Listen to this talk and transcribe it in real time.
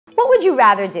would you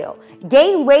rather do?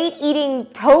 Gain weight eating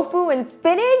tofu and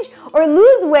spinach or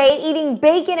lose weight eating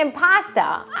bacon and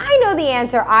pasta? I know the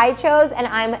answer I chose and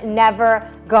I'm never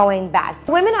going back.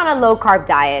 Women on a low carb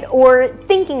diet or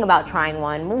thinking about trying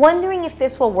one, wondering if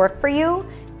this will work for you,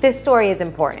 this story is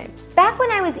important. Back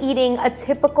when I was eating a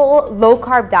typical low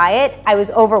carb diet, I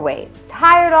was overweight,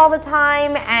 tired all the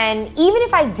time, and even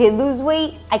if I did lose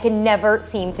weight, I could never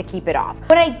seem to keep it off.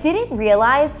 What I didn't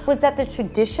realize was that the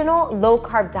traditional low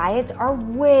carb diets are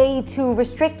way too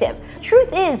restrictive.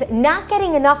 Truth is, not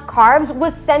getting enough carbs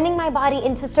was sending my body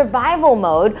into survival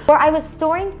mode where I was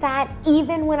storing fat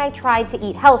even when I tried to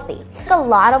eat healthy. Like a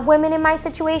lot of women in my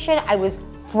situation, I was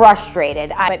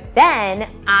frustrated. But then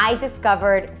I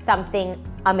discovered something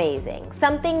amazing.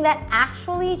 Something that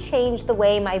actually changed the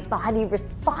way my body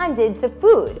responded to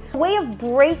food. A way of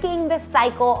breaking the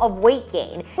cycle of weight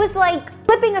gain. It was like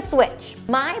flipping a switch.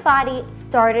 My body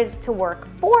started to work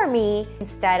for me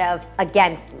instead of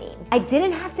against me. I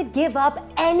didn't have to give up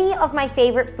any of my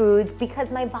favorite foods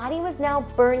because my body was now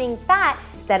burning fat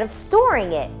instead of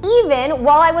storing it, even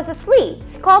while I was asleep.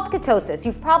 It's called ketosis.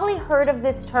 You've probably heard of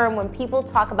this term when people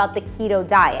talk about the keto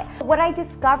diet. What I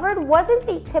discovered wasn't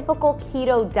a typical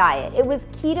keto diet. It was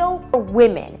keto for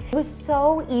women. It was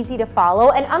so easy to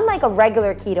follow, and unlike a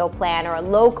regular keto plan or a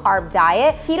low carb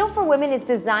diet, keto for women is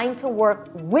designed to work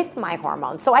with my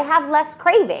hormones, so I have less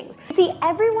cravings. See,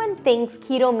 everyone thinks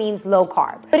keto means low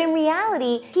carb, but in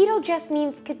reality, keto just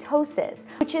means ketosis,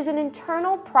 which is an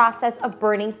internal process of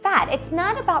burning fat. It's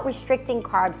not about restricting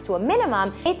carbs to a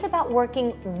minimum, it's about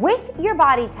working with your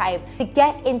body type to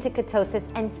get into ketosis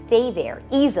and stay there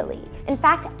easily. In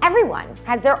fact, everyone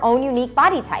has their own unique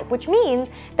body type, which means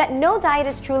that no diet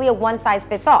is truly a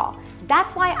one-size-fits-all.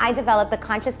 That's why I developed the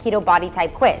Conscious Keto Body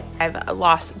Type Quiz. I've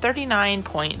lost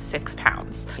 39.6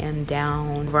 pounds. And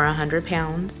down over 100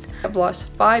 pounds. I've lost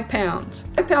 5 pounds.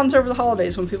 5 pounds over the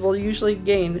holidays when people usually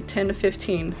gain 10 to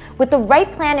 15. With the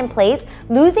right plan in place,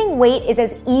 losing weight is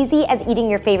as easy as eating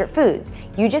your favorite foods.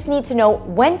 You just need to know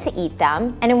when to eat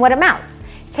them and in what amounts.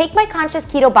 Take my Conscious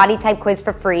Keto Body Type Quiz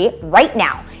for free right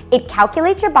now. It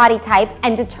calculates your body type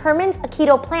and determines a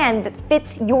keto plan that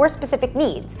fits your specific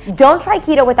needs. Don't try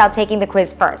keto without taking the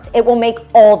quiz first. It will make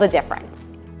all the difference.